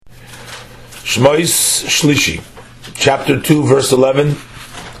Shmois Shlishi, chapter 2, verse 11,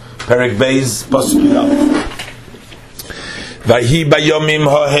 Perek Beis, Pasuk Yud. Vayhi bayomim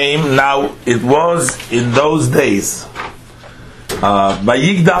haheim. Now it was in those days.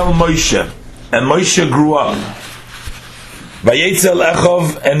 Vayigdal Moshe, and Moshe grew up. Vayetzel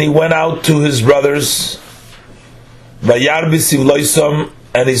Echov, and he went out to his brothers. Vayar b'sivloisam,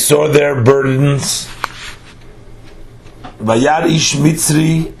 and he saw their burdens. Vayar ish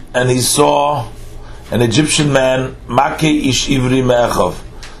Mitzri, and he saw an Egyptian man, Make ish Ivri me'echov,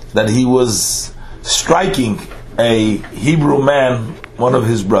 that he was striking a Hebrew man, one of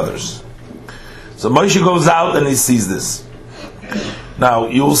his brothers. So Moshe goes out and he sees this. Now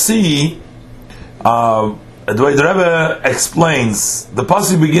you will see the way the Rebbe explains, the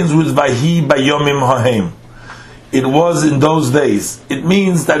pasuk begins with Vayhi bayomim haheim. It was in those days. It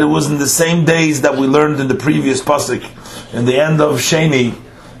means that it was in the same days that we learned in the previous pasuk. In the end of Sheni,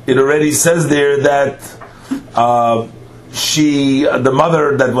 it already says there that the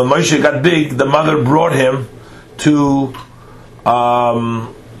mother, that when Moshe got big, the mother brought him to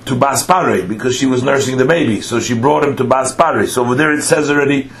Bas Parei, because she was nursing the baby. So she brought him to Bas Parei. So over there it says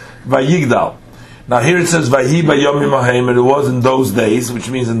already Vayigdal. Now here it says Vayhi bayomim haheim, and it was in those days, which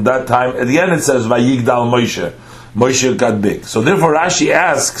means in that time. At the end it says Vayigdal Moshe. Moshe got big. So therefore Rashi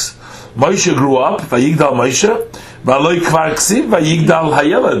asks, Moshe grew up, Vayigdal Moshe, V'aloi kvar ksiv Vayigdal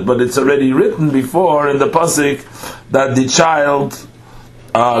hayeled, but it's already written before in the pasuk that the child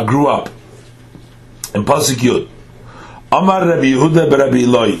grew up. In pasuk Yud, Amar Rabbi Yehuda b'Rabbi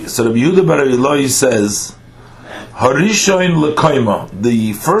Eloi. So Rabbi Yehuda b'Rabbi Eloi says, Harishoin lekoima,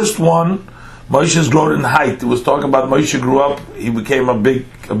 the first one, Moshe's growth in height. It was talking about Moshe grew up, he became a big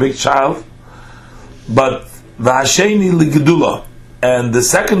child. But V'hasheni ligedula, and the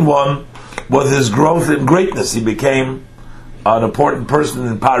second one was his growth in greatness. He became an important person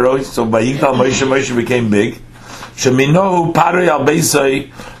in Paroi. So Vayigdal Moshe became big. Sheminohu Paroi al Beisai,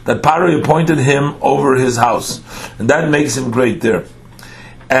 that Paroi appointed him over his house, and that makes him great there.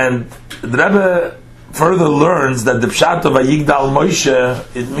 And the Rebbe further learns that the pshat of Vayigdal Moshe,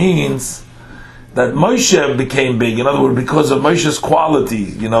 it means that Moshe became big. In other words, because of Moshe's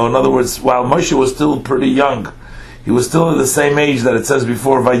quality. In other words, while Moshe was still pretty young, he was still at the same age that it says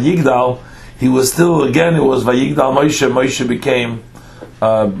before Vayigdal. He was still, again, it was Vayigdal Moshe. Moshe became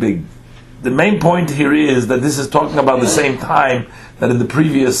big. The main point here is that this is talking about the same time that in the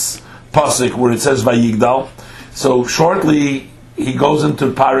previous pasuk where it says Vayigdal. So shortly he goes into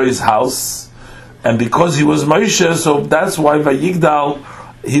Paro's house, and because he was Moshe, so that's why Vayigdal,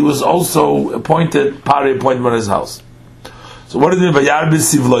 he was also appointed, Paro appointed him at his house. So what does it mean Vayar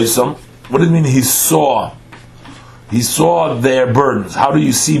b'sivloisam? What does it mean he saw? He saw their burdens. How do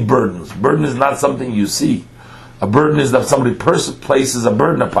you see burdens? Burden is not something you see. A burden is that somebody places a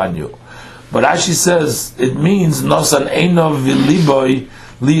burden upon you. But Rashi says it means nosan einov v'liboy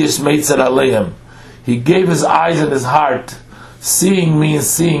liyis meitzer aleim. He gave his eyes and his heart. Seeing means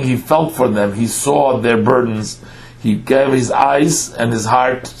seeing. He felt for them. He saw their burdens. He gave his eyes and his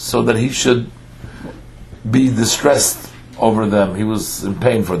heart so that he should be distressed over them. He was in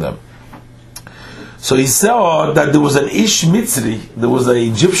pain for them. So he saw that there was an Ish Mitzri, there was an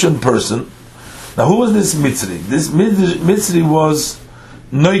Egyptian person. Now who was this Mitzri? This Mitzri was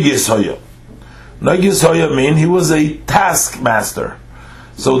Noigis Hoya. Noigis Hoya means he was a taskmaster.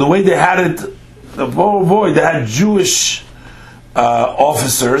 So the way they had it, they had Jewish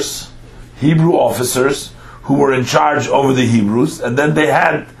officers, Hebrew officers, who were in charge over the Hebrews, and then they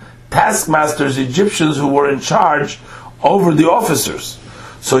had taskmasters, Egyptians, who were in charge over the officers.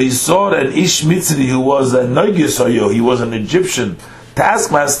 So he saw that Ish Mitzri, who was a Noigis Hoya, he was an Egyptian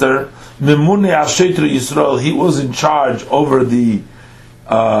taskmaster, Memune Ashetru Yisrael, he was in charge over the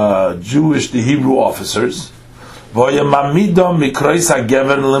the Hebrew officers.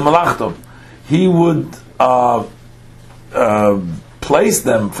 He would place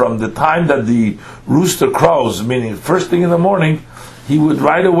them from the time that the rooster crows, meaning first thing in the morning. He would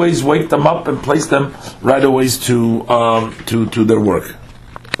right away wake them up and place them right away to their work.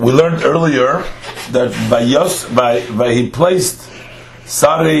 We learned earlier that he placed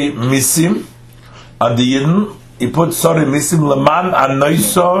Sari Misim on the Yidden. He put Sari Misim Leman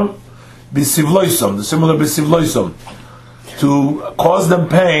Anoiso B'Sivloisam, the similar B'Sivloisam, to cause them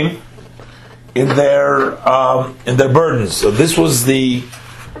pain in their burdens. So this was the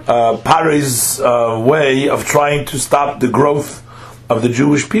Paro's way of trying to stop the growth of the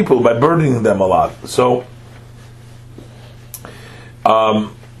Jewish people by burdening them a lot. So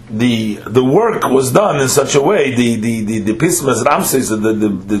the work was done in such a way. The Pismas Ram says that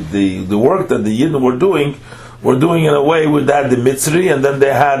the work that the Yidden were doing in a way with that the Mitzri, and then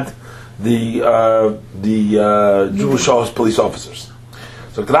they had the Jewish police officers.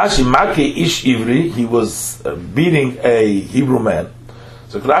 So Rashi Makei Ish Ivri, he was beating a Hebrew man.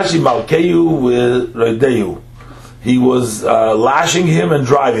 So Rashi Malkeyu with Redeyu, he was lashing him and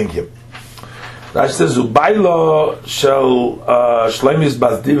driving him. Rashi says Ubaylo shel Shleimis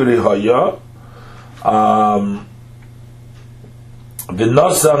Bas Divri Hoya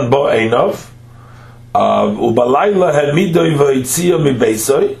V'nosan Bo Einov Ubalayla Hamidoy V'Yitzia Mi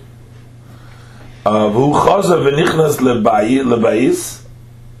Beisoy V'hu Chaza V'nichnas Lebais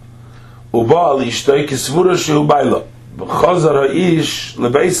Ubal Ishtoi Kisvura Shehu Bayla V'chazar Ha'ish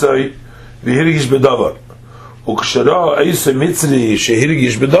Lebeisoi V'hirgish Bedavar Ukshara Eisoi Mitzri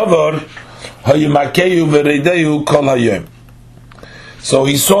Shehirgish Bedavar Hayimakeyu V'reideyu Kol Hayom. So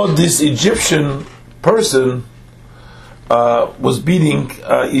he saw this Egyptian person was beating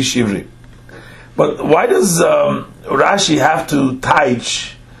Ish Ivri. But why does Rashi have to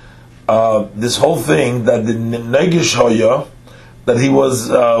teach this whole thing that the Negish Hoya, that he was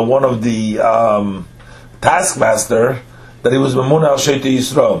one of the taskmaster, that he was Mamun al Sheita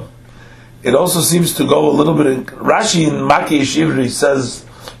Yisrael? It also seems to go a little bit in Rashi in Makei Ish Ivri says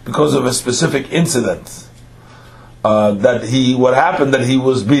because of a specific incident that what happened that he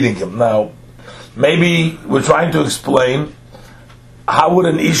was beating him. Now, maybe we're trying to explain how would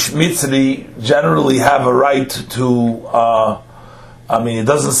an Ish Mitzri generally have a right to it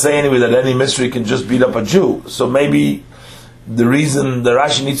doesn't say anyway that any Mitzri can just beat up a Jew. So maybe the reason the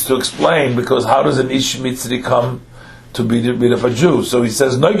Rashi needs to explain, because how does an Ish Mitzri come to beat up a Jew? So he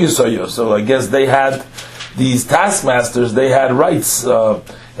says Noigisoyo. So I guess they had these taskmasters, they had rights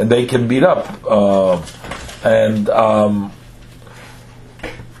and they can beat up.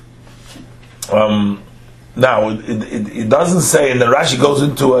 Now it doesn't say, and then Rashi goes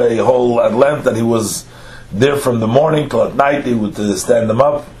into a whole at length that he was there from the morning till at night. He would stand them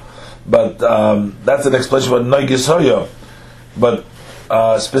up, but that's an explanation about Noigis Hoya. But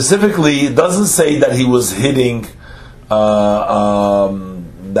specifically, it doesn't say that he was hitting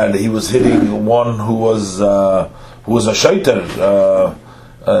one who was a shaiter.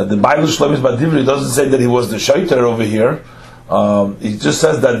 The Bible Shlomis Badivri doesn't say that he was the shaiter over here. It just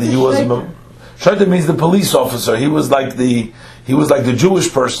says that he was. Shaiter means the police officer. He was like the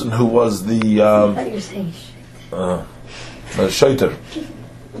Jewish person who was the. I thought you were saying shaiter.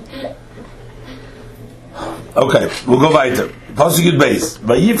 Okay, we'll go weiter. Pasuk Yud Beis.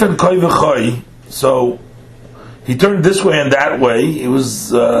 Vayifen koi v'choi. So he turned this way and that way. He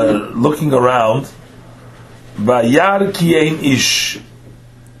was looking around. Vayar ki ein ish,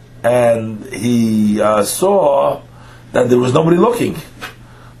 and he saw that there was nobody looking.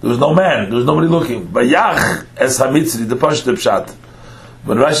 There was no man. There was nobody looking. Vayach es hamitzri, the pashut pshat.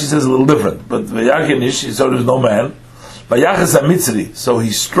 But Rashi says a little different. But vayach ein ish, he saw there was no man. Vayach es hamitzri, so he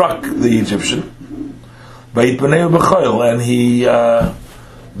struck the Egyptian. And he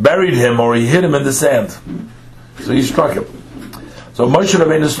buried him, or he hit him in the sand. So he struck him. So Moshe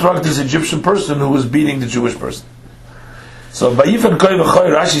Rabbeinu struck this Egyptian person who was beating the Jewish person. So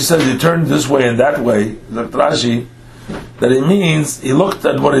Rashi says he turned this way and that way. Rashi, that it means he looked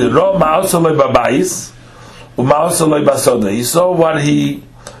at what he did. He saw what the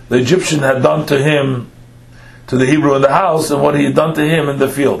Egyptian had done to him, to the Hebrew in the house, and what he had done to him in the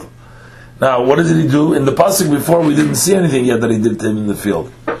field. Now, what did he do? In the pasuk before, we didn't see anything yet that he did to him in the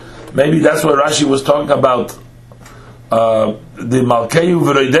field. Maybe that's what Rashi was talking about. The Malkeyu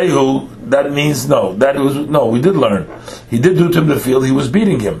V'Reidehu, that means no. We did learn. He did do to him in the field. He was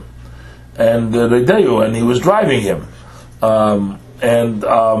beating him, and Reidehu, and he was driving him. That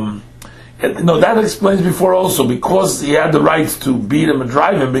explains before also, because he had the right to beat him and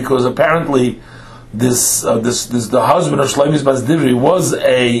drive him, because apparently the husband of Shleimis Bas Divri was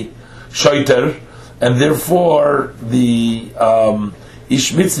a shaiter, and therefore the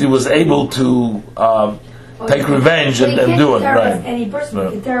Ish Mitzri was able to take revenge and do it. Right. Any person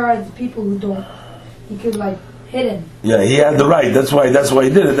can terrorize people who don't. He could hit him. Yeah, he had the right. That's why he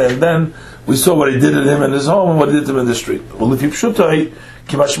did it. And then we saw what he did to him in his home and what he did to him in the street. Well, if you pshutai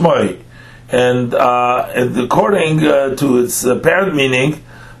kimashmoi, and according to its apparent meaning,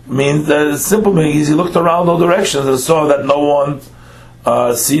 means the simple meaning is he looked around all directions and saw that no one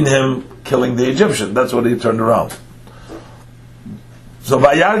seen him killing the Egyptian. That's what he turned around. So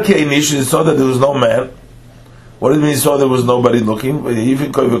Vayar ki ein ish, he saw that there was no man. What did it mean he saw there was nobody looking?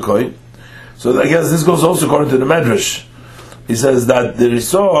 So I guess this goes also according to the Medrash. He says that he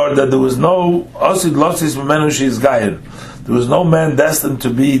saw that there was no Osid Losis Menushi Gair. There was no man destined to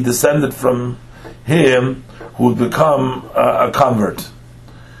be descended from him who would become a convert.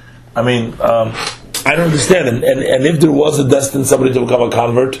 I mean, I don't understand. And if there was a destined somebody to become a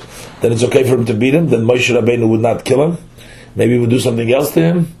convert, then it's okay for him to beat him. Then Moshe Rabbeinu would not kill him. Maybe he would do something else to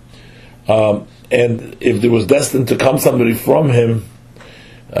him. And if there was destined to come somebody from him,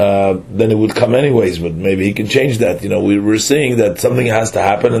 then it would come anyways. But maybe he can change that. We were saying that something has to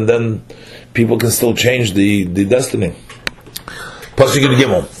happen, and then people can still change the destiny. Pasuk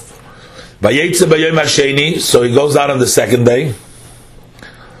Gimel. Vayetze b'yom hasheni. So he goes out on the second day.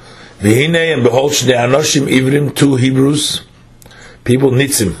 V'hinei, and behold, shnei anoshim ivrim, 2 Hebrews, people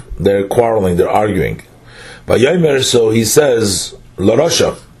nitzim. They're quarreling. They're arguing. Vayomer. So he says,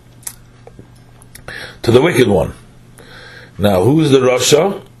 LaRosha, to the wicked one. Now, who is the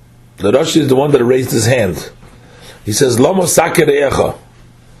Rasha? The Rasha is the one that raised his hand. He says, Lomo sakereyecha.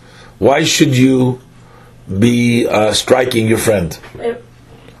 Why should you be striking your friend?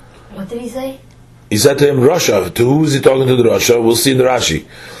 What did he say? He said to him, Rasha. To who is he talking to, the Rasha? We'll see in the Rashi.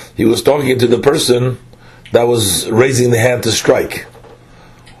 He was talking to the person that was raising the hand to strike.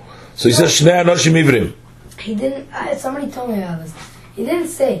 So he says, Shnei anoshim ivrim. He didn't, somebody told me about this. He didn't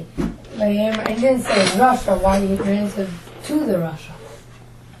say, he didn't say Russia, why he ran to the Russia.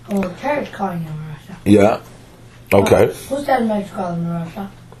 Or the church calling him Russia. Yeah. Okay. Who's that Mesh calling him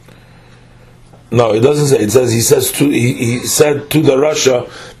Russia? No, it doesn't say. It says he said to the Russia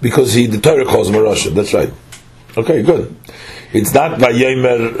because the Torah calls him a Russia. That's right. Okay, good. It's not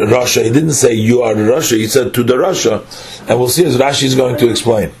Vayomer Russia. He didn't say you are the Russia. He said to the Russia, and we'll see as Rashi is going to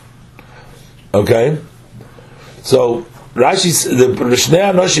explain. Okay. So Rashi, the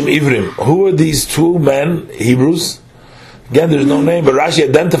Shnei Anoshim Ivrim. Who are these 2 men, Hebrews? Again, there's no name, but Rashi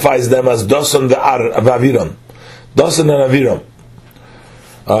identifies them as Dosan v'Aviram. Dosan and Aviram.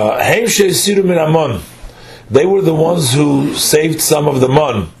 Heim she'esiru min Amon. They were the ones who saved some of the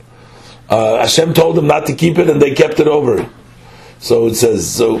mon. Hashem told them not to keep it, and they kept it over. So it says.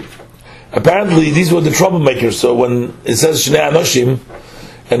 So apparently, these were the troublemakers. So when it says Shnei Anoshim,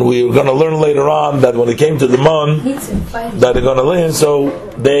 and we're going to learn later on that when it came to the mon, that they're going to learn. So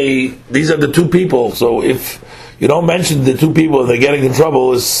these are the 2 people. So if you don't mention the 2 people and they're getting in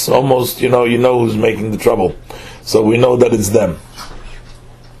trouble, it's almost you know who's making the trouble. So we know that it's them.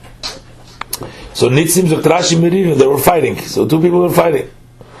 So Nitzim Zokrashi Meririm, they were fighting. So 2 people were fighting.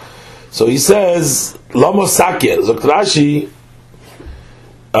 So he says, Lamo Sakir, Zokrashi,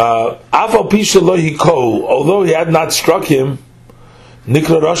 Afal Pisha Lo Hiko, although he had not struck him,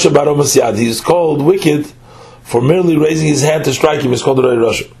 Nikra Rasha Baro Masyad, he is called wicked for merely raising his hand to strike him. He's called Roy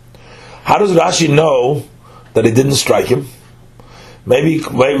Rasha. How does Rashi know that he didn't strike him? Maybe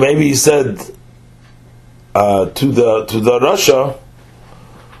he said to the Rasha,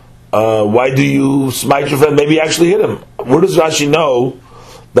 why do you smite your friend? Maybe he actually hit him. Where does Rashi know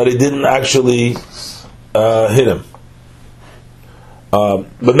that he didn't actually hit him?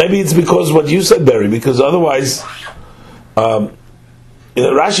 But maybe it's because what you said, Barry, because otherwise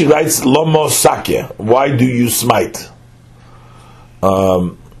Rashi writes Lomo Sakya. Why do you smite?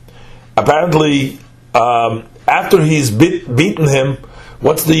 Apparently, after he's beaten him,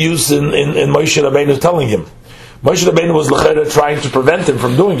 what's the use in Moshe Rabbeinu telling him? Moshe Rabbeinu was l'chera trying to prevent him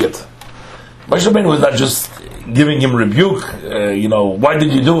from doing it. Moshe Rabbeinu was not just giving him rebuke. Why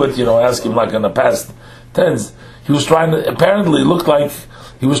did you do it? Ask him like in the past tense. He was trying to. Apparently, it looked like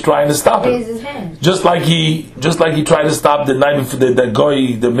he was trying to stop it. Just like he tried to stop the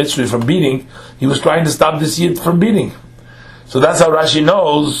goy, the Mitzri from beating. He was trying to stop this Yid from beating. So that's how Rashi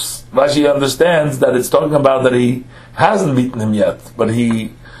knows. Rashi understands that it's talking about that he hasn't beaten him yet, but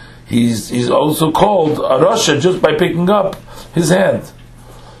he's also called a Rasha just by picking up his hand.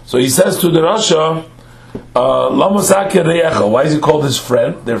 So he says to the Rasha, why is he called his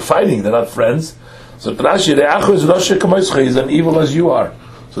friend? They're fighting, they're not friends. So Rashi, Re'acha is Rasha Kamoischa, he's as evil as you are.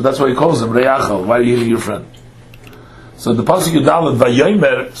 So that's why he calls him Re'acha. Why are you hitting your friend? So the Pasuk Yudalet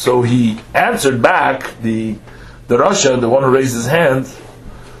Vayomer, so he answered back the Rasha, the one who raised his hand,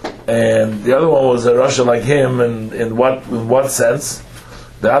 and the other one was a Rasha like him, and in what sense?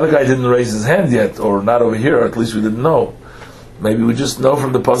 The other guy didn't raise his hand yet, or not over here, or at least we didn't know. Maybe we just know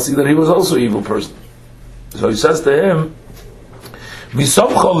from the Pasuk that he was also an evil person. So he says to him,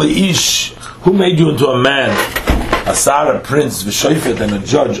 Misomcha le'ish, who made you into a man, a Sar, a prince, v'shoifet, and a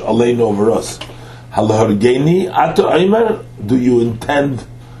judge, aleinu over us? Halahorgeni ato aimer, do you intend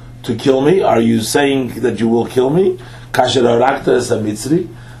to kill me? Are you saying that you will kill me? Kasher harakta es ha-Mitzri,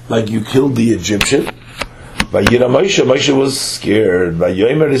 like you killed the Egyptian? Vayira Moshe was scared.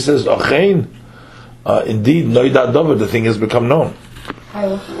 Vayomer, he says, Ochein, indeed, noida dover, the thing has become known.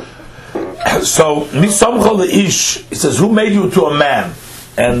 So, Misomcha le'ish, he says, who made you to a man?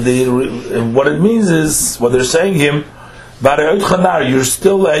 And what it means is, what they're saying him, you're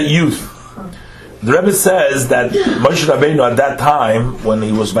still a youth. The Rebbe says that Moshe Rabbeinu at that time, when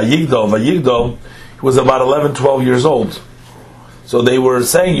he was Vayigdal, he was about 11, 12 years old. So they were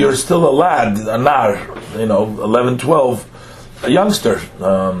saying, you're still a lad, a nar, 11, 12, a youngster.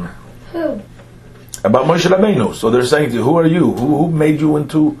 Who? About Moshe Rabbeinu. So they're saying to you, who are you? Who made you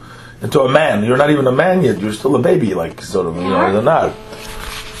into a man? You're not even a man yet. You're still a baby, like sort of, a nar.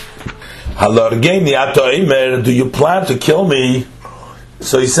 Do you plan to kill me?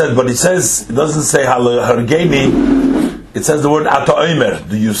 So he said, but it doesn't say Hargeni. It says the word Ata Omer.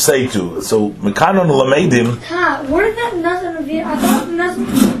 Do you say to? So Mekanon Lamedim. Where's that Nasan? I thought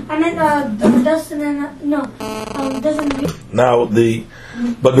Nasan. I meant Dustin and no. Doesn't. Now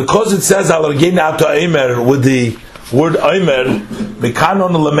but because it says Hargeni Ata Omer with the word Omer,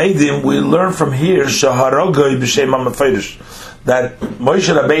 Mekanon Lamedim, we learn from here Shaharogoi b'Shem HaMeferish that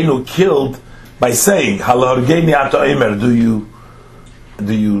Moshe Rabbeinu killed by saying Hargeni Ata Omer. Do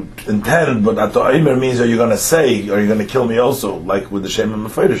you intend? But Ata Omer means, are you going to say? Are you going to kill me also? Like with the Shem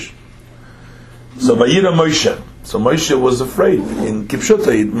HaMeferish. So Vayira Moshe. So Moshe was afraid. In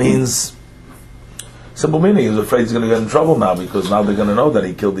Kipshuta it means simple meaning. He was afraid he's going to get in trouble now because now they're going to know that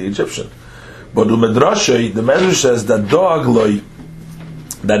he killed the Egyptian. But the Medrash says that Doagloi,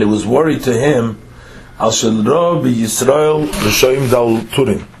 that it was worried to him Al Shelro Yisrael L'Shoim Dal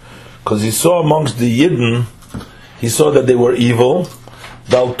Turin, because he saw amongst the Yidden, he saw that they were evil.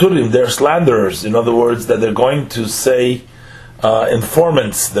 Dal Turim, they're slanderers. In other words, that they're going to say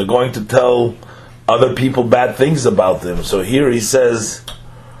informants. They're going to tell other people bad things about them. So here he says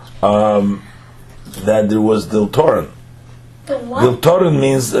that there was Diltorin. Diltorin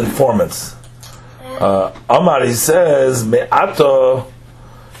means informants. Amar, he says, Me'ato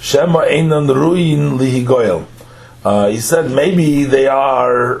Shema Einan Ruin Lihigoyel. He said maybe they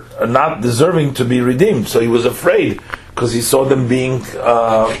are not deserving to be redeemed. So he was afraid because he saw them being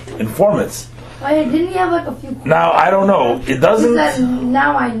informants. Didn't he have like a few? Now I don't know. It doesn't.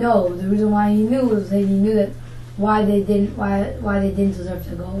 Now I know the reason why he knew was that he knew that why they didn't deserve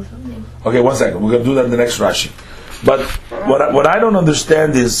to go or something. Okay, 1 second. We're going to do that in the next Rashi. But what I don't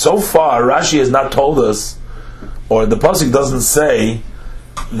understand is, so far Rashi has not told us, or the pasuk doesn't say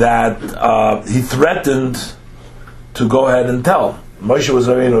that he threatened to go ahead and tell. Moshe was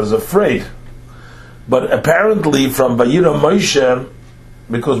afraid. But apparently from Vayira Moshe,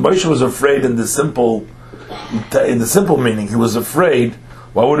 because Moshe was afraid in the simple meaning, he was afraid.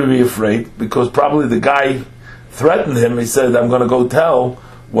 Why would he be afraid? Because probably the guy threatened him. He said, I'm going to go tell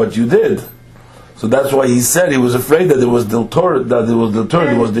what you did. So that's why he said he was afraid that there was Diltor,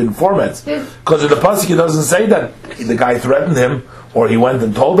 there was the informants. Because in the pasuk it doesn't say that the guy threatened him or he went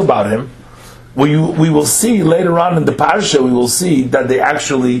and told about him. We will see later on in the parasha, we will see that they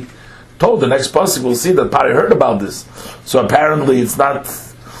actually told. The next pasuk we'll see that Pari heard about this. So apparently it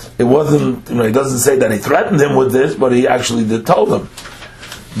wasn't, it doesn't say that he threatened him with this, but he actually did tell them.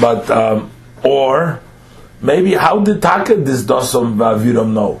 But, or maybe how did Taka this Dosam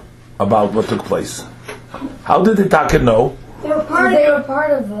Vaviram know about what took place? How did the Taka know? They were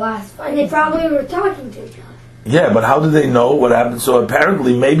part of the last fight. And they probably were talking to each other. Yeah, but how did they know what happened? So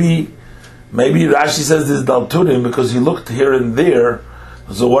apparently maybe Rashi says this Dalturim because he looked here and there.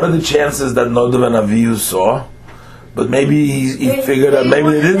 So what are the chances that Nodav and Avihu saw? But maybe he figured out, maybe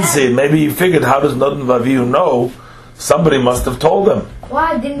they didn't see it. Maybe he figured, how does Nodav and Avihu know? Somebody must have told them.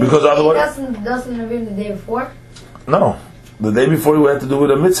 Why? Didn't because otherwise, doesn't have been the day before? No. The day before he had to do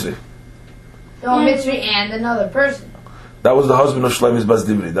with a Mitzri. No, Mitzri and another person. That was the husband of Shlomis Bas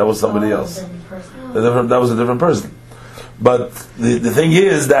Divri. That was somebody else. That was a different person. But the thing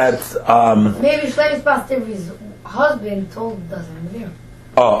is that maybe Shlomis Bas Divri's husband told doesn't know.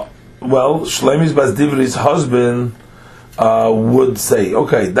 Well, Shlomis Bas Divri's husband would say,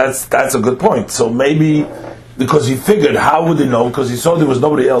 okay, that's a good point. So maybe because he figured, how would he know? Because he saw there was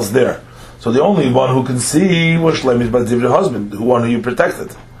nobody else there. So the only one who can see was Shlomis Bas Divri's husband, the one who you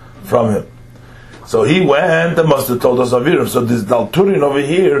protected from him. So he went and must have told us Aviram. So this Dalturin over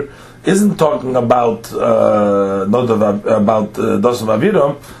here isn't talking about Dosav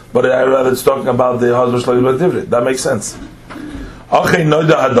Aviram, but rather it's talking about the husband Shlomis Bas Divri. That makes sense. Okay,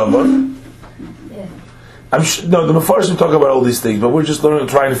 Noida Hadavar. The Mefarshim talk about all these things, but we're just trying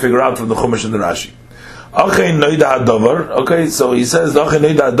to figure out from the Chumash and the Rashi. Okay, Noida Hadavar. Okay, so he says, Okay,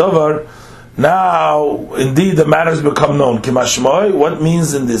 Noida Hadavar. Now, indeed, the matter has become known. Kimashmoy, what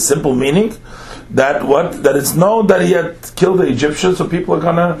means in the simple meaning? That it's known that he had killed the Egyptians, so people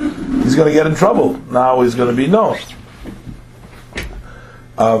are he's gonna get in trouble. Now he's gonna be known.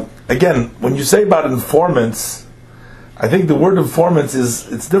 Again, when you say about informants, I think the word informants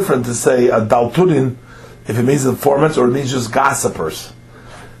it's different to say a dalturin if it means informants or it means just gossipers.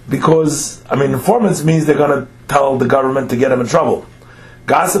 Because, informants means they're going to tell the government to get him in trouble.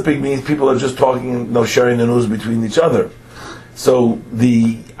 Gossiping means people are just talking, sharing the news between each other. So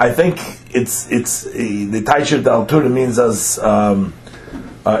I think it's the Taishir Dal Tur means as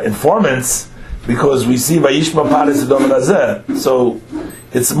informants, because we see Vayishma Paris Edom Razeh. So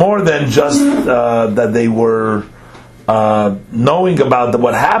it's more than just that they were knowing about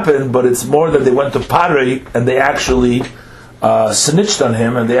what happened, but it's more that they went to Pari and they actually snitched on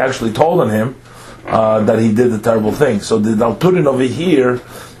him, and they actually told on him that he did the terrible thing. So the Dalturin over here,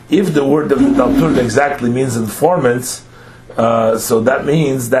 if the word of Dalturin exactly means informants, so that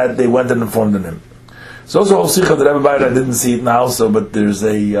means that they went and informed on him. So also whole Sikha the Rebbe about it, I didn't see it now, but there's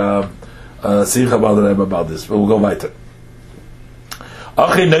a Sikha about the Rebbe about this, but we'll go weiter.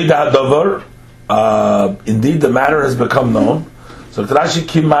 Okay, Neida Hadavar, indeed the matter has become known. So Rashi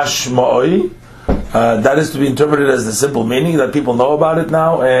Kimash Ma'oi, that is to be interpreted as the simple meaning that people know about it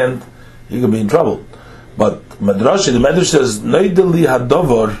now, and he could be in trouble. But the Medrash says, Neidali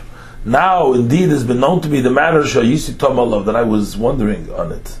Hadavar, now indeed has been known to be the matter Shayisi Tomalav, that I was wondering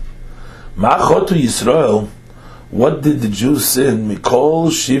on it. Ma'achotu Yisrael, what did the Jews sin? Mikol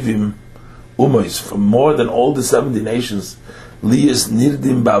Shivim Umois, from more than all the 70 nations, Lias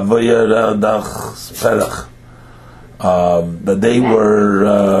Nirdim Ba'avaya Radach Sperach, that they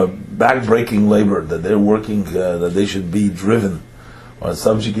were back-breaking labor, that they're working, that they should be driven or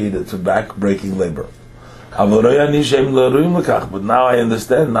subjugated to back-breaking labor. But now I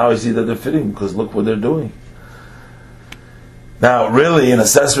understand, now I see that they're fitting, because look what they're doing. Now, really, an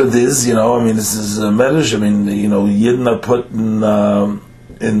assessment is, this is a medrash, Yidden are put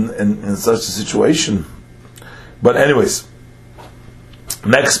in such a situation. But anyways,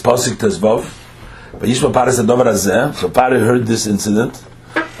 next, Pasuk Tezvav, so Pari heard this incident.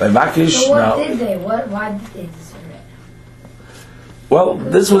 So what did they? Why did they deserve it? Well,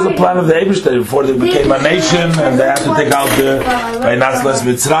 this was a plan of the Eibishter before they became a nation, and they had to take out the Vaynasles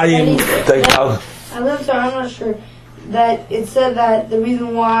Mitzrayim, take out. I'm not sure that it said that the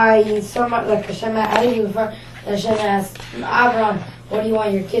reason why so much like Hashem asked Abraham, what do you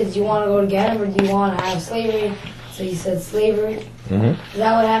want your kids? Do you want to go to Gehenna, or do you want to have slavery? So he said slavery. Mm-hmm. Is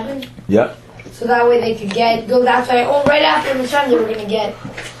that what happened? Yeah. So that way they could go. That's why. Right after Mitzrayim, they were going to get.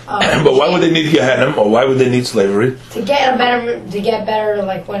 But why would they need Gehenna, or why would they need slavery? To get better,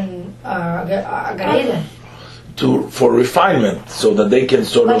 like when Gan for refinement, so that they can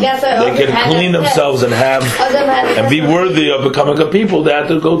clean themselves and be worthy of becoming a people. They had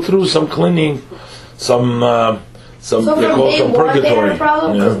to go through some cleaning, some they call some purgatory.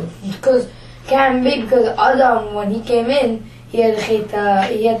 Because Adam, when he came in, he had the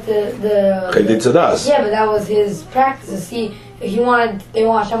Tzadas. Yeah, but that was his practice. See, if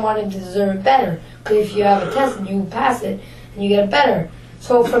Hashem wanted to deserve it better. Because if you have a test and you pass it, and you get it better.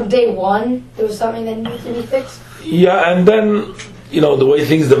 So from day one, there was something that needed to be fixed. Yeah, and then the way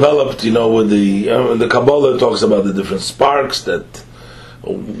things developed. With the Kabbalah talks about the different sparks that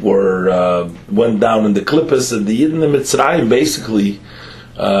went down in the Klippus, and the Yidden in Mitzrayim basically.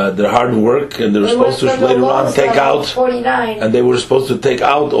 Their hard work, and they were supposed to later on take out, 49. and they were supposed to take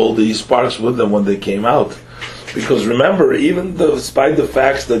out all the sparks with them when they came out. Because remember, even despite the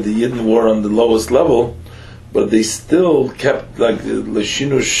facts that the Yidden were on the lowest level, but they still kept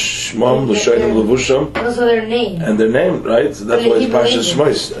L'shinu Shmam, L'shayim Levusham, also their name. And their name, right? So that's why it's Parshas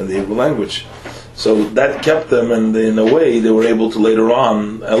Shmos and the Hebrew language. So that kept them, and in a way, they were able to later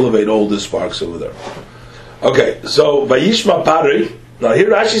on elevate all the sparks over there. Okay, so Vayishma Pari. Now here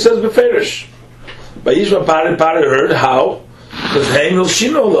Rashi says Beferish. Vayishma Pari heard how? Because Heimil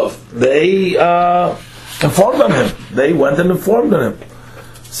Shinolov. They informed on him. They went and informed on him.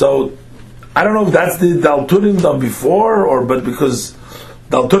 So I don't know if that's the Dalturim done before, but because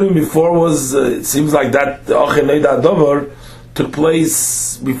Dalturim before was, it seems like that Ochenei Dadover took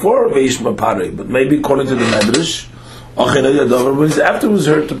place before Vayishma Pari, but maybe according to the Medrash, Ochenei Dadover was afterwards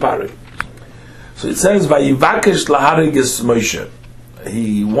heard to Pari. So it says Vayivakesh Lahariges Moshe.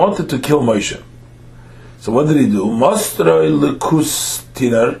 He wanted to kill Moshe. So what did he do? Mostroi Lekus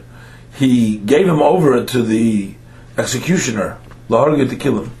Tiner. He gave him over to the executioner, Laharge, to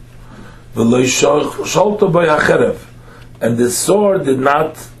kill him. And the sword did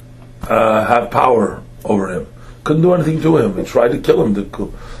not have power over him. Couldn't do anything to him. He tried to kill him. The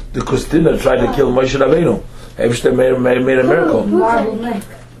Kustina tried to kill Moshe Rabbeinu. Eibishter made a miracle.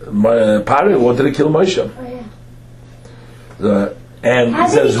 Pari wanted to kill Moshe. And it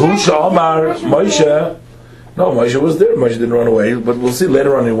says, Hu Shamar Moshe. No, Moshe was there. Moshe didn't run away, but we'll see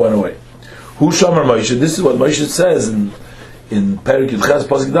later on he went away. Hu Shamar Moshe. This is what Moshe says in Perik Yudches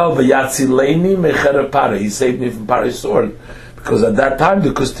Pasuk Dal. V'yatzileni mecherev Pari. He saved me from Pari's sword, because at that time the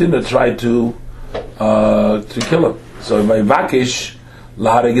Kustina tried to kill him. So by Vakish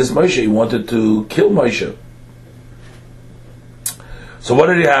Laharigis Moshe, he wanted to kill Moshe. So what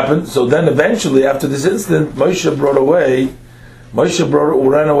did happen? So then eventually, after this incident, Moshe ran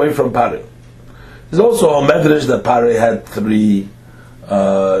away from Parei. There's also a medrash that Parei had 3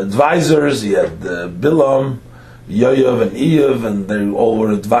 advisors. He had Bilam, Yoav, and Eiv, and they all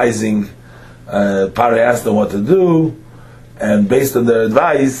were advising. Parei asked them what to do, and based on their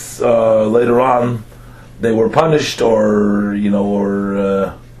advice, later on, they were punished, or they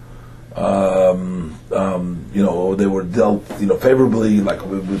were dealt, favorably, like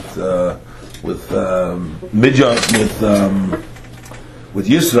with Midian, with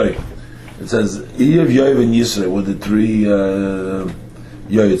Yisrael. It says Eiv, Yoav, and Yisrael were the 3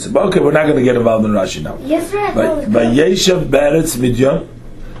 Yoyitz. But okay, we're not going to get involved in Rashi now. Yisrael. By Yeshav Beretz Midian.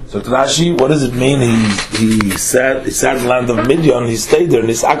 So to Rashi, what does it mean? He sat in the land of Midian. He stayed there in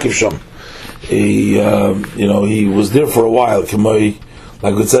his Akivsham. He was there for a while.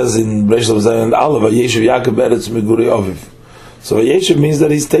 Like it says in Reish Zayin Aleph, Yeshav Yaakov Beretz Miguri Aviv. So Yeshav means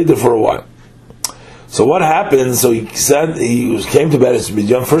that he stayed there for a while. So what happened? So he said he came to Beretz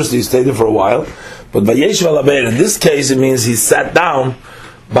Midian. First, he stayed there for a while, but by Yeshav Alabeir, in this case, it means he sat down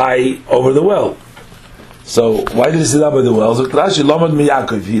over the well. So why did he sit down by the well? So Rashi Lomad mi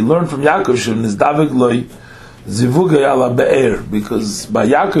Yaakov. He learned from Yaakov Shun is Davik Loi Zivugay ala Be'er, because by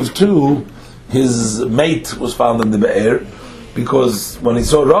Yaakov too, his mate was found in the Be'er, because when he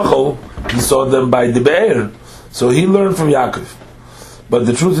saw Rachel, he saw them by the Be'er. So he learned from Yaakov. But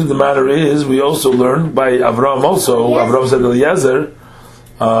the truth of the matter is, we also learned by Avram also. Yes. Avram said Eliezer,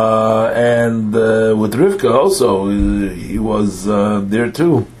 and with Rivka also, he was there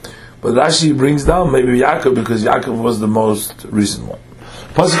too. But Rashi brings down maybe Yaakov, because Yaakov was the most recent one.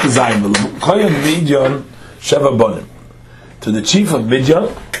 Pasuk Zayin, Kohen Midian Sheva Bonim. To the chief of Midian,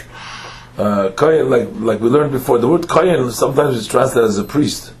 Kohen, like we learned before, the word Kohen sometimes is translated as a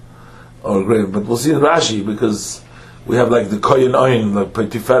priest or grave, but we'll see in Rashi, because we have like the Kohen Oin, like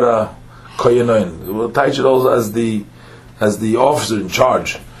Petifera Kohen Oin. We'll touch it also as the officer in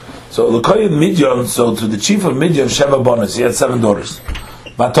charge. So the Kohen Midian, so to the chief of Midian, Sheva Bonis, he had 7 daughters.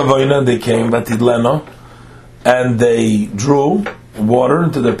 Vatavoina, they came, Vatidleno, and they drew water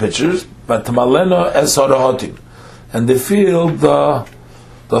into their pitchers. Vatamaleno esorahotin, and they filled the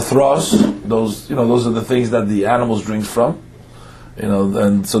thross. Those are the things that the animals drink from.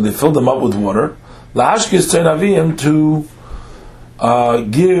 And so they filled them up with water. Lahashkis Tzeinavim, to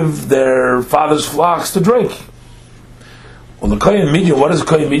give their father's flocks to drink. Well, the Kohen Midian, what is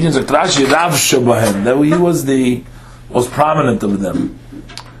Kohen Midian? Zakrashi Rav Shabahem. That he was the most prominent of them.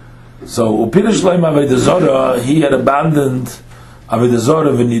 So Upirish Leim Avodah Zorah, he had abandoned Avodah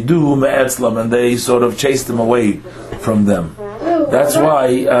Zorah v'nidu me'etzlam, and they sort of chased him away from them. That's why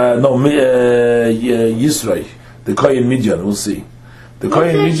Yisrael, the Kohen Midian, we'll see. The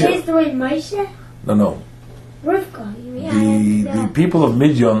Kohen Midian chased away Moshe? No. Rivka. The people of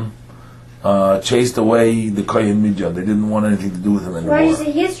Midian chased away the Kohen Midian. They didn't want anything to do with him anymore. Why is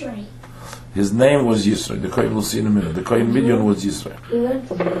it Yisrael? His name was Yisrael. The Kohen, we'll see in a minute. The Kohen Midian was Yisrael.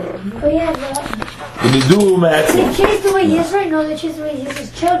 Oh yeah. They chased away Yisrael? No, they chased away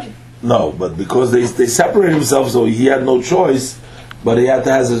his children. No, but because they separated themselves, so he had no choice, but he had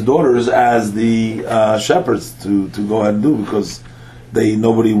to have his daughters as the shepherds to go ahead and do, because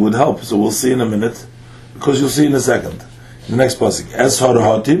nobody would help. So we'll see in a minute, because you'll see in a second. The next pasuk, Es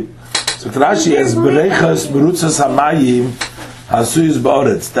Harahatim. So Rashi, Es Berechas Merutzas Hamayim Hasuyis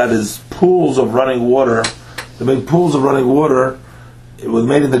Ba'aretz. That is pools of running water. The big pools of running water. It was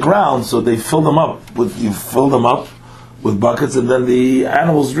made in the ground, so they fill them up with buckets, and then the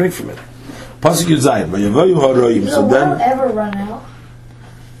animals drink from it. Pasuk Yudzayin. So then, ever run out?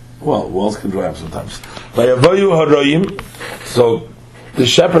 Well, wells can dry up sometimes. Vayavayu haroyim. So the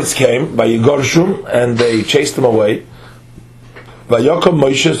shepherds came by Yigorshum, and they chased them away. Vayokom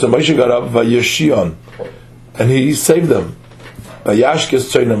Moshe. So Moshe got up. Vayoshion, and he saved them. Vayashkes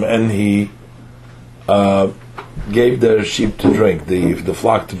Tzonim, and he gave their sheep to drink, the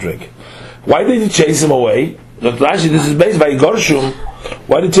flock to drink. Why did he chase them away? This is based by Gorshum.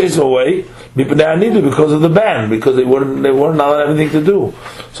 Why did he chase them away? Because of the ban, because they weren't allowed anything to do,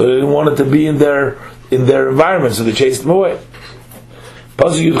 so they didn't want it to be in their environment, so they chased them away.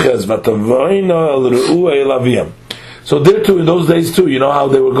 So there too, in those days too, you know how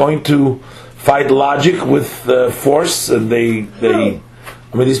they were going to fight logic with force, and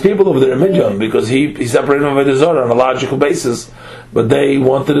these people over there in Midian, because he separated them from the Zorah on a logical basis, but they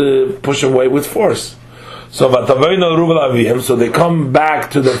wanted to push him away with force. So they come back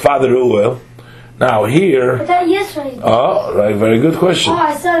to their father Reuel. Now here, But that yesterday. oh, right, very good question. Oh,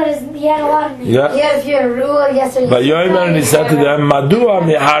 I said it. He had a lot of me. Yeah. Yeah, if you're a ruler, yes or Vayomer, and he said to them, Madua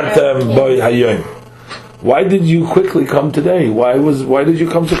mihartem boy hayoim. Why did you quickly come today? Why did you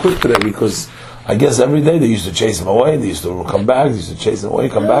come so quick today? Because I guess every day they used to chase him away. They used to come back. They used to chase him away,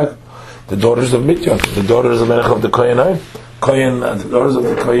 come back. The daughters of Midian, the daughters of Melech of the Kohen, the daughters of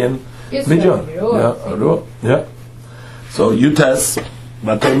the Kohen Midian. Yeah. So you test.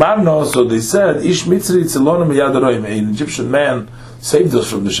 So they said, Ish Mitzri Tzilonim Yadaroim, an Egyptian man saved us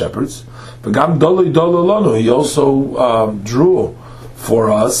from the shepherds. But Gam Doloi Dololonu, he also drew for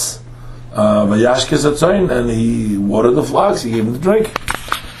us Vayashkes Atzayin, and he watered the flocks, he gave them to drink.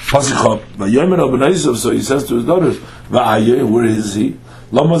 Pasichop, Vayomer Obenaisav, so he says to his daughters, Va'aye, where is he?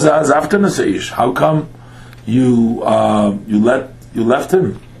 Lomazaz after Nasaish, how come you left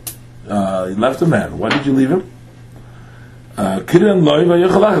him? You left the man. Why did you leave him?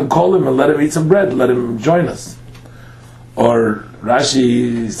 Call him and let him eat some bread. Let him join us. Or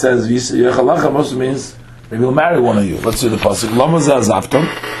Rashi says Yechalach also means maybe he'll marry one of you. Let's see the pasuk. Lomazaz after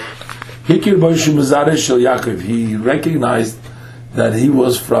Hikir Boishu Mizareh Shel Yaakov. He recognized that he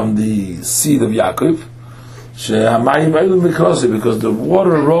was from the seed of Yaakov. Because the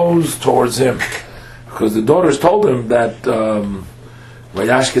water rose towards him. Because the daughters told him that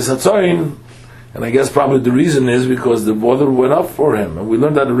Vayashkes Hatzoin, and I guess probably the reason is because the water went up for him. And we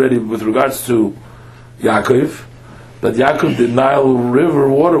learned that already with regards to Yaakov, that Yaakov, the Nile River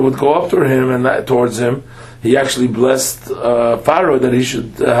water would go up to him and that, towards him. He actually blessed Pharaoh that he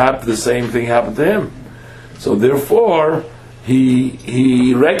should have the same thing happen to him. So therefore,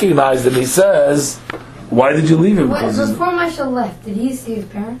 he recognized and he says, why did you leave him? Wait, before Moshe left, did he see his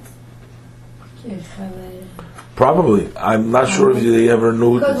parents? Probably. I'm not sure if he ever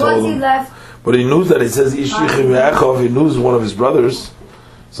knew. Because once he left, but he knew that it says Ishichim Yaakov. He knew one of his brothers,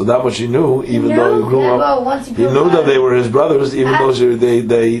 so that much he knew. Even though he grew up, he knew that they were his brothers. Even though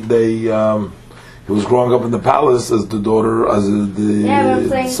he was growing up in the palace as the daughter, as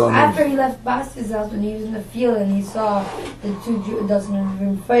the son. After he left Basti's house, when he was in the field and he saw the two Judas and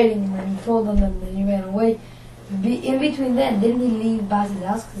been fighting, and then he told them and then he ran away. In between then, didn't he leave Basti's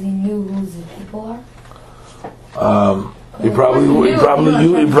house because he knew who the people are? He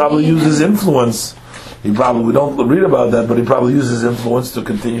probably used his influence. We don't read about that, but he probably used his influence to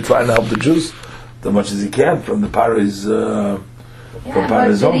continue trying to help the Jews as much as he can from the Paris. From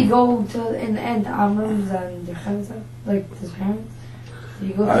Paris did he go to in the end Amram's and the Khansa, like his parents? Did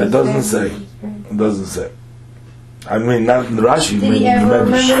he go to it doesn't say. It doesn't say. I mean, not in the Rashi. Did he ever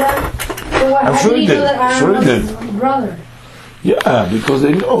remember that? So I'm sure he did. Sure he did. Brother. Yeah, because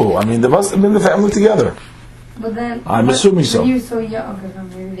they know. I mean, they must have been the family together. But then I'm assuming so. You so young,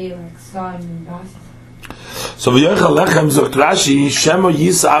 maybe they like saw him in Boston. So v'yochel lechem zokt Rashi shemo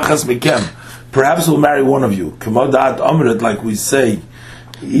yisa achas mikem. Perhaps we'll marry one of you. Kemodat amrit, like we say,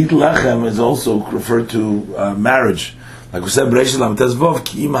 eat lechem is also referred to marriage. Like we said, Bereishis Lamed Tes Vov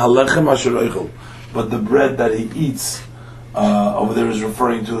ki im halechem asher oichel. But the bread that he eats over there is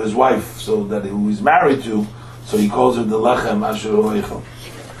referring to his wife, so that who he's married to. So he calls her the lechem asher oichel.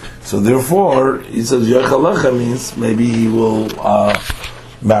 So therefore, he says Yechalech means maybe he will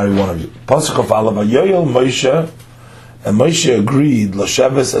marry one of you. Pasuk of Alav Yoel Moshe, and Moshe agreed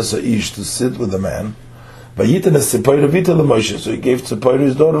Lasheves as a ish to sit with a man. Vayitin es Tzipora vita Moshe, so he gave Tzipora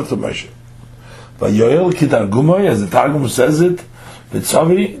his daughter to Moshe. Vayoel Kitar Gumoy, as the Targum says it,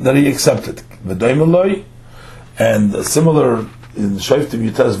 Vitzavi, that he accepted. V'doimeloi, and similar in Shoftim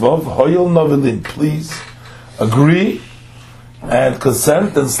Yutes Vov, Hoyel Novelin, please agree and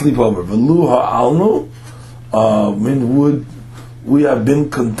consent and sleep over. V'lu ha'alnu, would we have been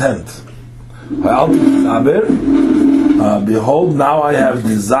content. Behold, now I have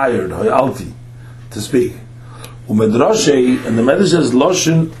desired ha'alti to speak. Umedrashe, and the Medrash says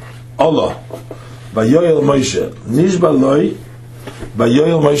Loshin Allah. Vayoel Moshe Nishba Loi.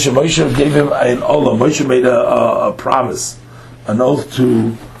 Vayoel Moshe. Moshe gave him an Allah. Moshe made a promise, an oath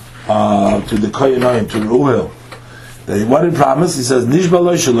to the Koyanayim, to Reuel. What he promised, he says,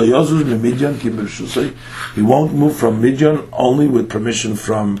 he won't move from Midian only with permission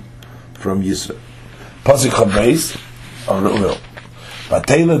from Yisrael. Pasuk Chabeis on Reuel.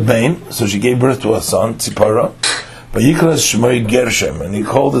 Bateilat Bain, so she gave birth to a son, Tzipora. Vayikras Shmoi Gershom, and he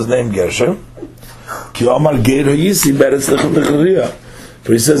called his name Gershom. Ki Omar Ger Yisi Beretz Lechem Techariah.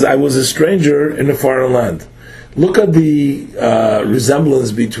 For he says, I was a stranger in a foreign land. Look at the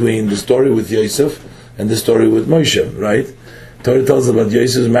resemblance between the story with Yosef and the story with Moshe, right? Torah tells about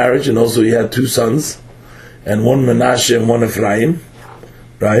Yosef's marriage, and also he had two sons, and one Menashe and one Ephraim,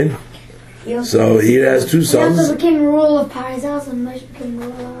 right? So he has two He also sons. became ruler of Paris house, and Moshe became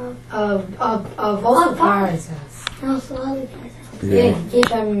ruler Of also Paris. and also other Paris house. Yeah, gave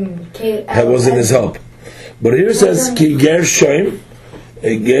them. That wasn't his help. But here it says Ki Gershom,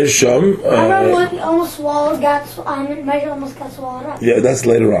 Gershom. I remember when he almost Moshe almost got swallowed up. Yeah, that's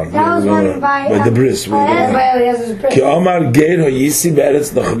later on. That was when by the bris. Ki Omar Ger Hoyisi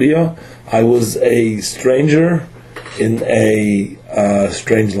Be'eretz Nachriya. I was a stranger in a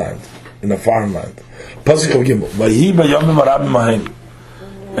strange land, in a foreign land. Pasuk of Gimel. Vayi b'yomim harabim mahim.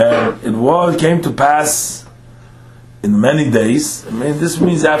 And it came to pass in many days. I mean, this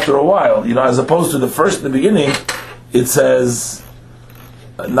means after a while. As opposed to the first in the beginning, it says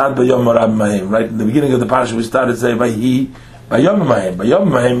not b'yom harabim mahim. Right in the beginning of the parasha, we started saying vayi b'yomim mahim.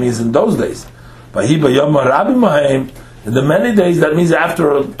 B'yomim mahim means in those days. Vayi b'yom harabim mahim. In the many days, that means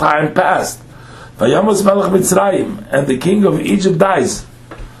after a time passed. Vayamas Melech Mitzrayim, and the king of Egypt dies.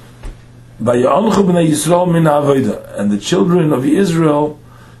 Vayanchu b'nei Yisrael min ha'avoda, and the children of Israel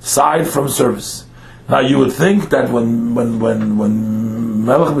sighed from service. Now you would think that when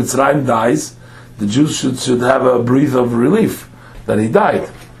Melech Mitzrayim dies, the Jews should have a breath of relief that he died.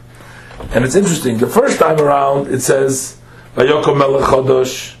 And it's interesting. The first time around, it says Vayokom Melech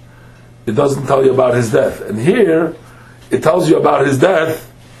Chodosh. It doesn't tell you about his death, and here it tells you about his death,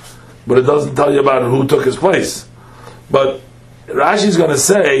 but it doesn't tell you about who took his place. But Rashi is going to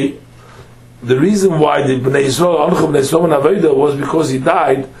say the reason why the Bnei Yisrael was because he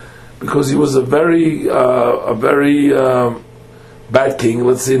died, because he was a very bad king.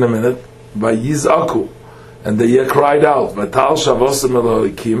 Let's see in a minute. By Yizaku, and they cried out. Vatal Shavosem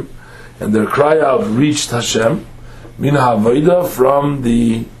Elohikim, and their cry out reached Hashem min ha'avoda, from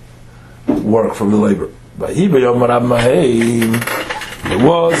the work, from the labor. It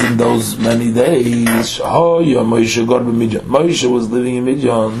was in those many days. Moshe was living in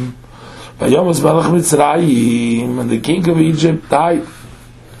Midian. And the king of Egypt died.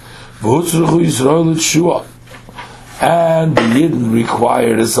 And the Yidden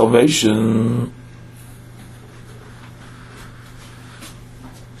required a salvation.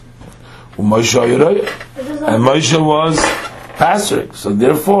 And Moshe was pastoring. So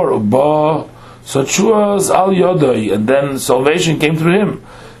therefore, so Chuas al Yodai, and then salvation came through him.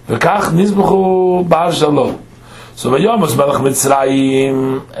 V'kach nizbuchu bar shalom. So Vayomas Melech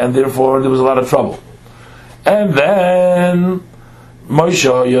Mitzrayim, and therefore there was a lot of trouble. And then Moshe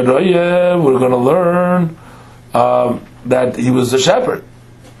Yodai, we're going to learn that he was a shepherd,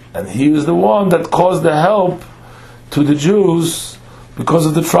 and he was the one that caused the help to the Jews because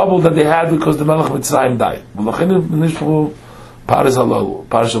of the trouble that they had because the Melech Mitzrayim died.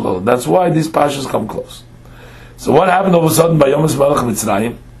 That's why these parashas come close. So what happened all of a sudden by Yomas Melech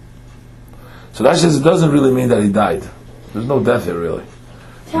Mitzrayim? So that says it doesn't really mean that he died. There's no death here really.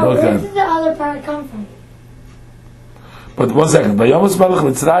 So where did the other part come from? But 1 second, by Yomas Melech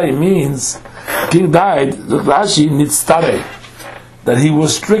Mitzrayim means king died, Rashi nitztare, that he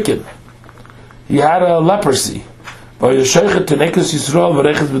was stricken. He had a leprosy. And his he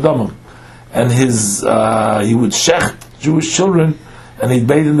would shecht Jewish children, and he'd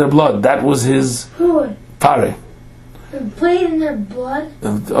bathe in their blood. That was his pare. Bathe in their blood?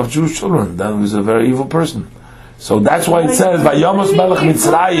 Of Jewish children. That was a very evil person. So that's why it says Vayomas Melech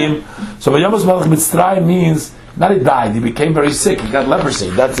Mitzrayim. So Vayomas Melech Mitzrayim means not he died, he became very sick, he got leprosy.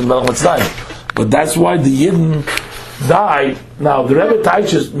 That's in Melech Mitzrayim. But that's why the Yidden died. Now the Rebbe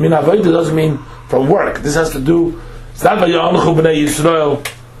teaches min avoda doesn't mean from work. This has to do. It's not Vayanchu b'nei Yisrael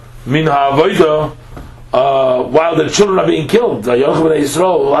min ha'avoda while the children are being killed. Vayanchu b'nei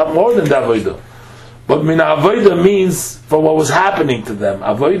Yisrael will have more than that avoda. But min ha'avoda means for what was happening to them.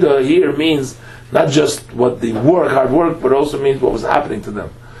 Avoda here means not just what the hard work, but also means what was happening to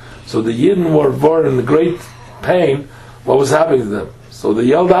them. So the Yidden were born in great pain. What was happening to them? So they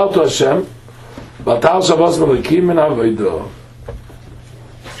yelled out to Hashem.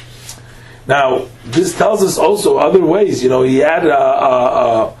 Now, this tells us also other ways. He had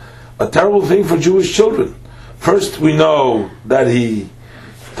a terrible thing for Jewish children. First, we know that he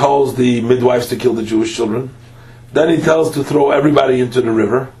tells the midwives to kill the Jewish children. Then he tells to throw everybody into the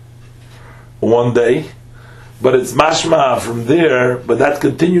river one day. But it's mashma from there, but that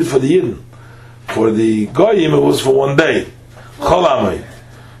continued for the Yidden. For the Goyim, it was for one day. Chol Amay,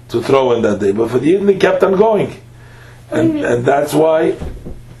 to throw in that day. But for the Yidden, it kept on going. And that's why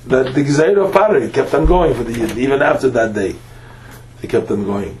that the Gezeirah of Parah kept on going for the Yidden. Even after that day, they kept on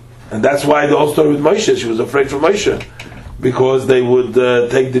going. And that's why the whole story with Moshe, she was afraid for Moshe. Because they would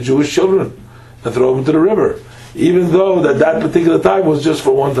take the Jewish children and throw them into the river. Even though that particular time was just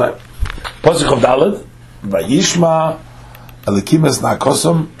for one time. Pasuk of Daled, Vayishma, Elikim es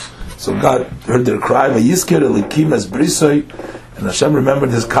Nakosam. So God heard their cry, Vayizker Elikim as Brisoi, and Hashem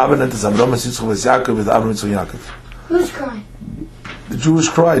remembered His covenant as Avram Yitzchak with Yaakov with Avram Yitzchak Yaakov. Who's crying? The Jewish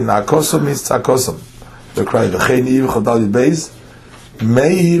cry, Na'akosom means Tzakosam. The cry, V'chein Yiv Chodal Yibbeis,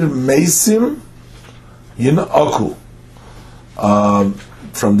 Meir Meisim Yin Oku.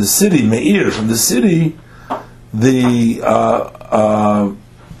 From the city, Meir, from the city, the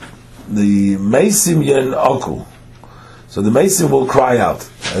Meisim Yin Oku. So the Meisim will cry out.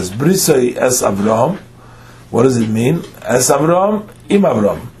 As Brisei Es Avraham, what does it mean? Es Avraham, Im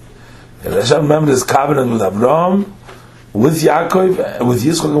Avraham. And Hashem remembered His covenant with Avraham, with Yaakov, with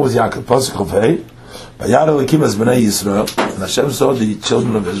Yitzchak and with Yaakov. Pasuk of Hey. Vayar Elikim as Bnei Yisrael. And Hashem saw the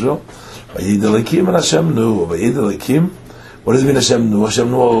children of Israel. Vayid Elikim and Hashem knew. Vayid Elikim. What does it mean Hashem knew? Hashem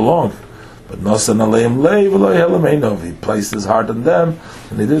knew all along. But Nosan Aleim Lei V'lo Yehem Einov. He placed His heart on them,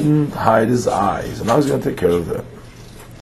 and He didn't hide His eyes. And now He's going to take care of them.